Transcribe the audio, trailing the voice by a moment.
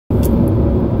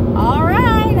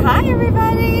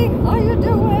everybody, how you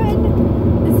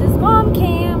doing? This is Mom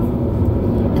Cam,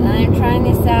 and I'm trying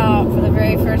this out for the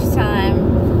very first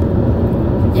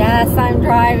time. Yes, I'm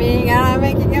driving and I'm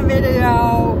making a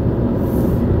video.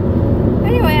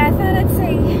 Anyway, I thought I'd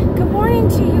say good morning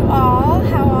to you all.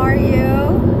 How are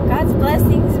you? God's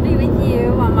blessings be with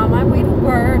you. I'm on my way to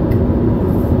work,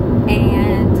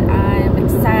 and I'm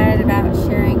excited about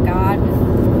sharing God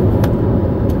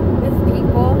with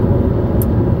people.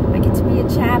 I get to be a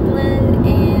chaplain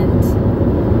and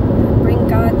bring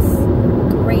God's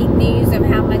great news of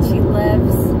how much He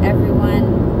loves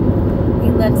everyone. He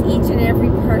loves each and every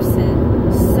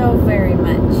person so very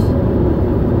much,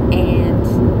 and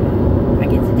I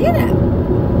get to do that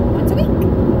once a week.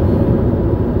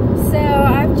 So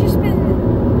I've just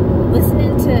been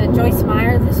listening to Joyce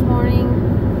Meyer this morning.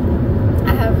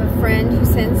 I have a friend who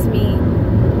sends me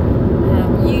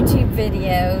YouTube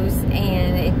videos,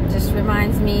 and it just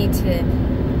reminds me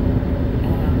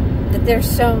that there's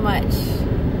so much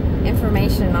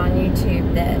information on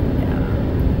YouTube that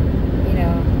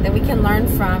that we can learn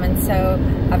from. And so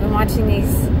I've been watching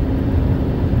these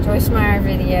Joyce Meyer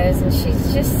videos, and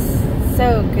she's just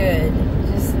so good.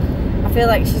 I feel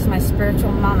like she's my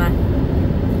spiritual mama.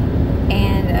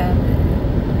 And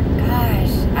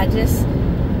gosh, I just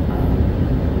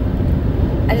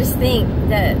think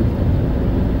that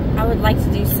I would like to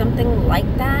do something like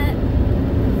that.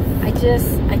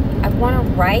 I want to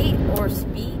write or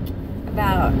speak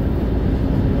about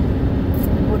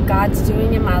what God's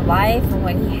doing in my life and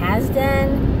what He has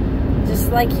done, just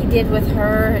like He did with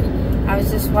her. I was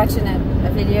just watching a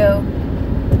video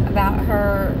about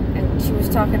her, and she was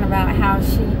talking about how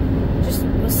she just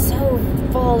was so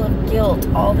full of guilt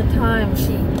all the time.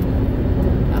 She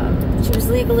was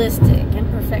legalistic and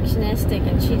perfectionistic,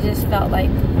 and she just felt like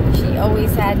she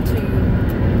always had to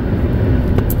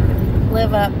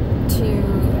live up to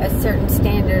a certain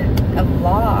standard of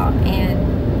law,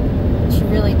 and she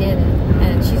really didn't.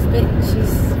 And she's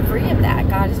free of that.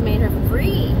 God has made her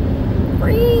free.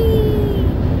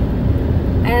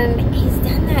 And He's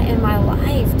done that in my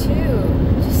life too,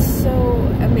 just so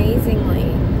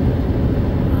amazingly.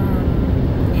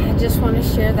 I just want to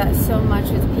share that so much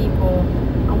with people.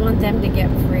 I want them to get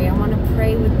free. I want to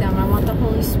pray with them. I want the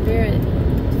Holy Spirit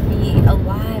to be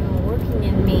alive and working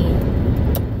in me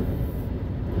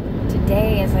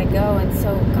today as I go. And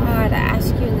so, God, I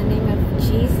ask you in the name of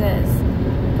Jesus,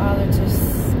 Father, to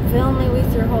fill me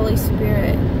with your Holy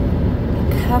Spirit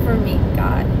and cover me,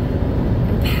 God.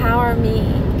 Empower me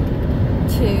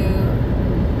to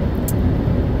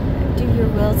do your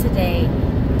will today,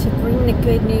 to bring the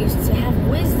good news, to have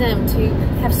wisdom, to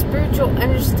have spiritual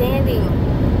understanding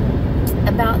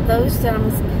about those that I'm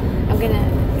going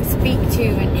to speak to,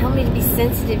 and help me to be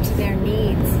sensitive to their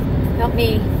needs. Help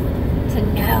me to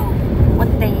know what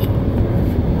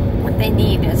they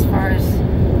need as far as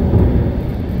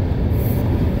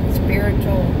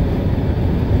spiritual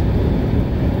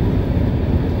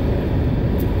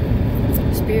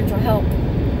help.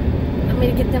 Help me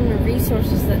to get them the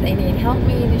resources that they need. Help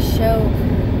me to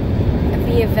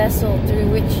be a vessel through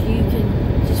which you can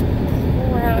just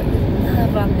pour out your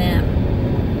love on them.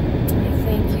 I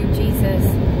thank you, Jesus,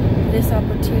 for this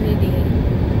opportunity.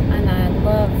 And I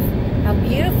love how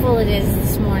beautiful it is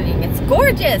this morning. It's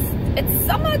gorgeous. It's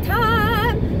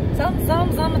summertime.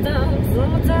 Summertime.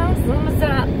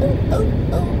 Ooh,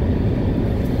 ooh, ooh.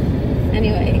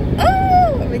 Anyway,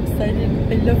 I'm excited.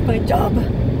 I love my job.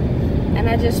 And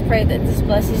I just pray that this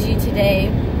blesses you today.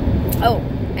 Oh,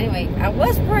 anyway, I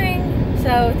was praying,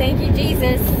 so thank you,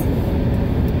 Jesus.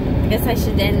 I guess I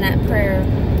should end that prayer.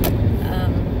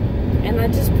 And I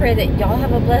just pray that y'all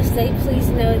have a blessed day. Please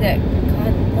know that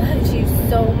God loves you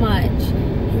so much.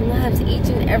 He loves each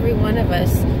and every one of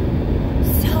us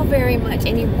so very much,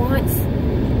 and He wants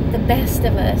the best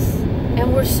of us.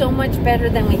 And we're so much better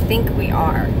than we think we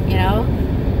are, you know?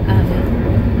 I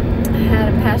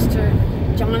had a pastor,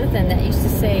 Jonathan, that used to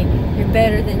say, you're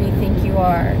better than you think you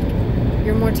are.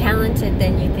 You're more talented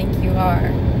than you think you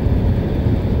are.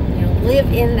 You know,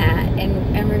 live in that,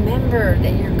 and remember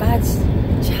that you're God's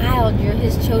child, you're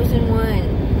His chosen one,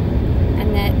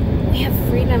 and that we have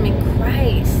freedom in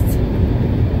Christ.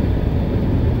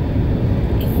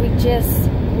 If we just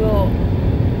will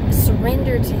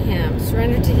surrender to Him,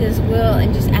 surrender to His will,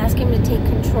 and just ask Him to take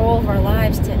control of our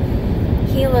lives, to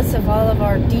heal us of all of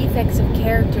our defects of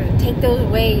character, to take those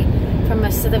away from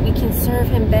us so that we can serve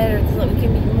Him better, so that we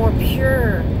can be more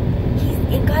pure.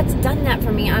 And God's done that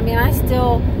for me. I mean, I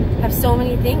still have so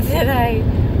many things that I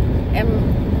am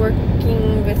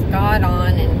working with God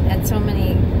on, and so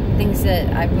many things that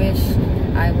I wish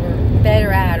I were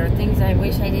better at, or things I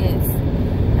wish I didn't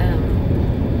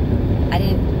I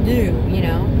didn't do, you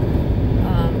know.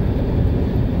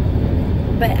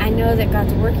 But I know that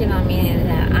God's working on me, and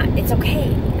that it's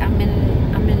okay.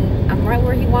 I'm right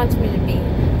where He wants me to be.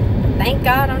 Thank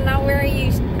God I'm not where I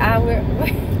used.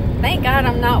 Thank God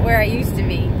I'm not where I used to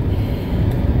be.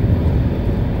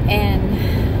 And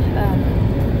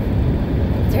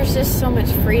there's just so much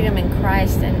freedom in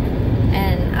Christ,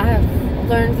 and I've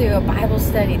learned through a Bible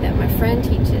study that my friend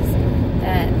teaches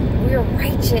that we're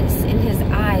righteous in His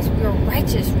eyes. We're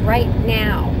righteous right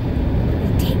now.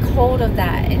 And take hold of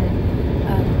that, and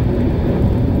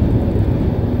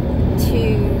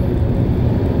to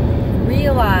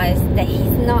realize that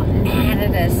He's not mad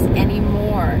at us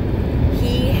anymore.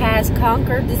 He has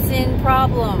conquered the sin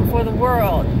problem for the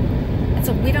world. And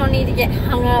so we don't need to get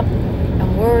hung up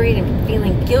and worried and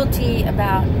feeling guilty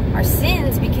about our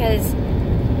sins, because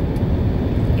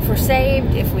if we're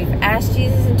saved, if we've asked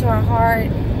Jesus into our heart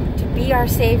to be our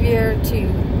Savior,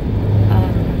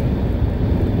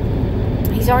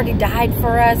 He's already died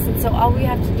for us, and so all we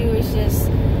have to do is just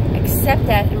accept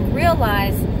that and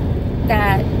realize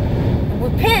that,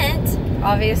 repent,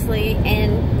 obviously,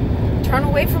 and turn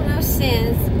away from those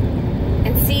sins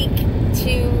and seek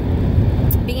to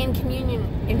be in communion,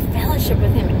 in fellowship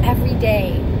with Him every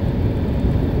day.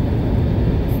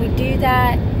 If we do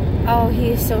that, oh, He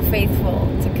is so faithful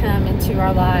to come into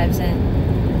our lives and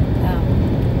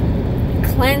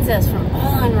cleanse us from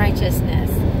all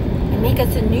unrighteousness and make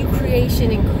us a new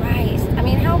creation in Christ. I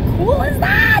mean, how cool is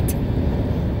that?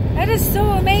 That is so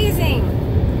amazing.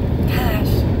 Gosh,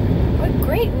 what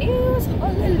great news.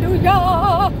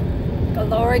 Hallelujah.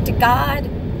 Glory to God.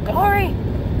 Glory.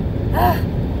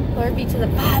 Glory be to the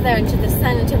Father, and to the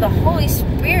Son, and to the Holy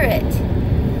Spirit.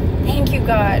 Thank you,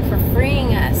 God, for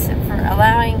freeing us and for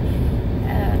allowing,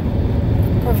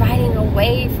 providing a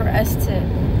way for us to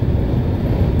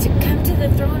come to the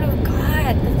throne of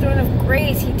God, the throne of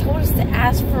grace. He told us to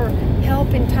ask for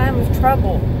help in time of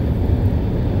trouble.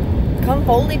 Come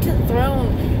boldly to the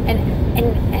throne and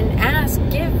ask,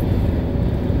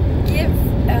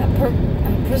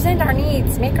 present our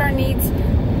needs, make our needs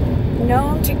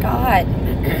known to God.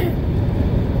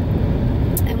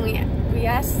 And we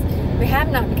have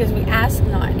not because we ask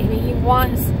not. I mean, He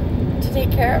wants to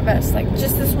take care of us. Like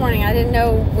just this morning, I didn't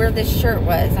know where this shirt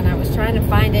was, and I was trying to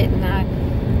find it, and I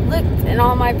looked in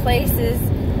all my places,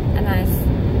 and I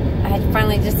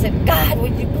finally just said, God,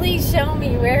 would you please show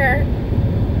me where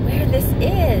this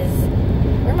is,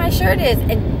 where my shirt is?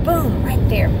 And boom, right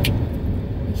there,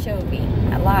 He showed me.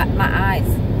 My eyes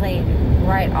laid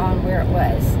right on where it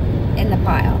was in the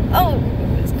pile. Oh,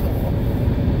 it was cool.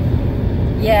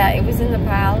 Yeah, it was in the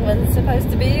pile. It wasn't supposed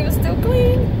to be. It was still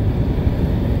clean.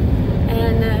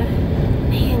 And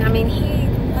man, I mean, He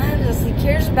loves us. He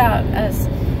cares about us.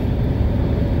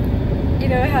 You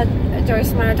know how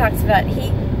Joyce Meyer talks about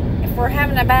if we're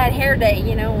having a bad hair day,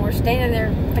 you know, we're standing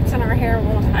there fixing our hair,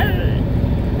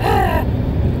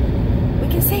 we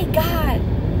can say, God,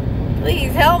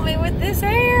 please help me with this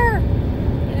hair.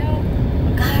 You know,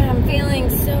 God, I'm feeling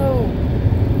so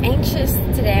anxious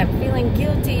today. I'm feeling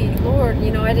guilty. Lord,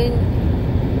 you know, I didn't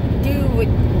do what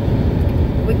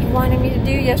You wanted me to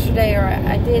do yesterday, or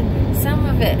I did some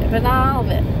of it, but not all of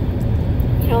it.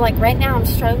 You know, like right now I'm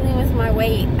struggling with my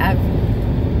weight. I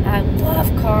love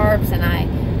carbs,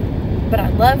 but I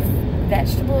love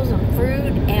vegetables and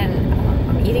fruit, and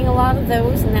I'm eating a lot of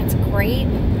those, and that's great.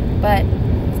 But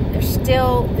there's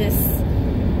still this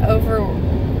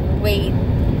overweight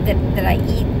that I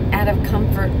eat out of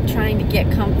comfort, trying to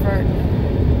get comfort,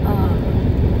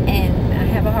 and I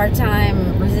have a hard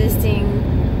time resisting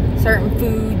certain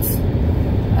foods,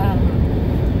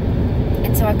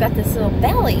 and so I've got this little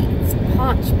belly, this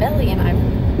paunch belly, and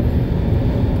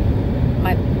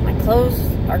my clothes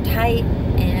are tight,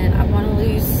 and I want to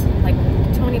lose like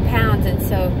 20 pounds, and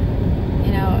so,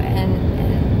 you know,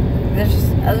 and there's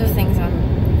just other things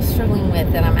I'm struggling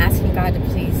with that I'm asking God to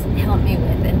please help me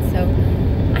with. And so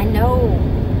I know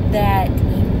that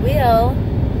He will,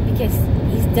 because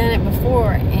He's done it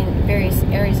before in various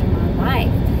areas of my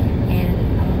life.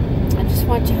 And I just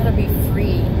want y'all to be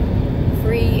free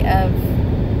of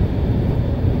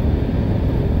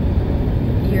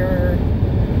your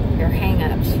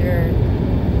hang-ups,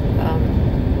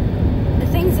 the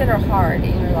things that are hard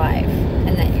in your life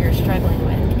and that you're struggling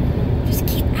with. Just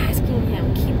keep asking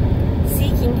Him, keep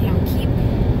seeking Him, keep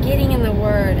getting in the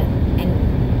Word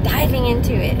and diving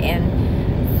into it and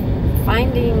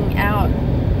finding out,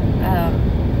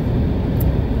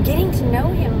 getting to know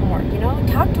Him more. You know,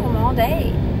 talk to Him all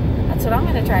day. That's what I'm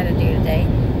going to try to do today.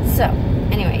 So,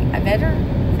 anyway, I better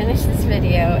finish this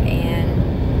video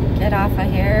and get off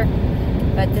of here.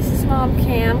 But this is Mom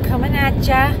Cam coming at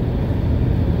ya.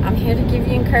 I'm here to give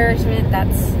you encouragement.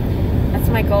 That's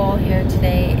my goal here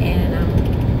today, and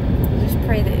just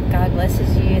pray that God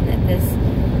blesses you and that this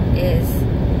is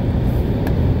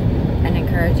an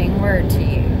encouraging word to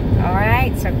you.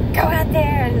 Alright, so go out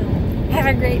there and have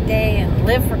a great day and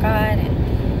live for God, and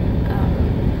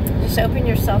just open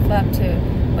yourself up to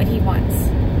what He wants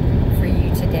for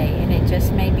you today. And it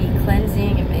just may be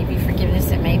cleansing, it may be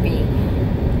forgiveness, it may be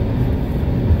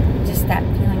just that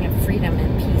feeling of freedom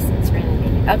and peace and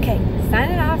serenity. Okay,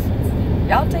 signing off.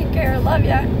 Y'all take care. Love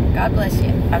ya. God bless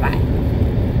you. Bye-bye.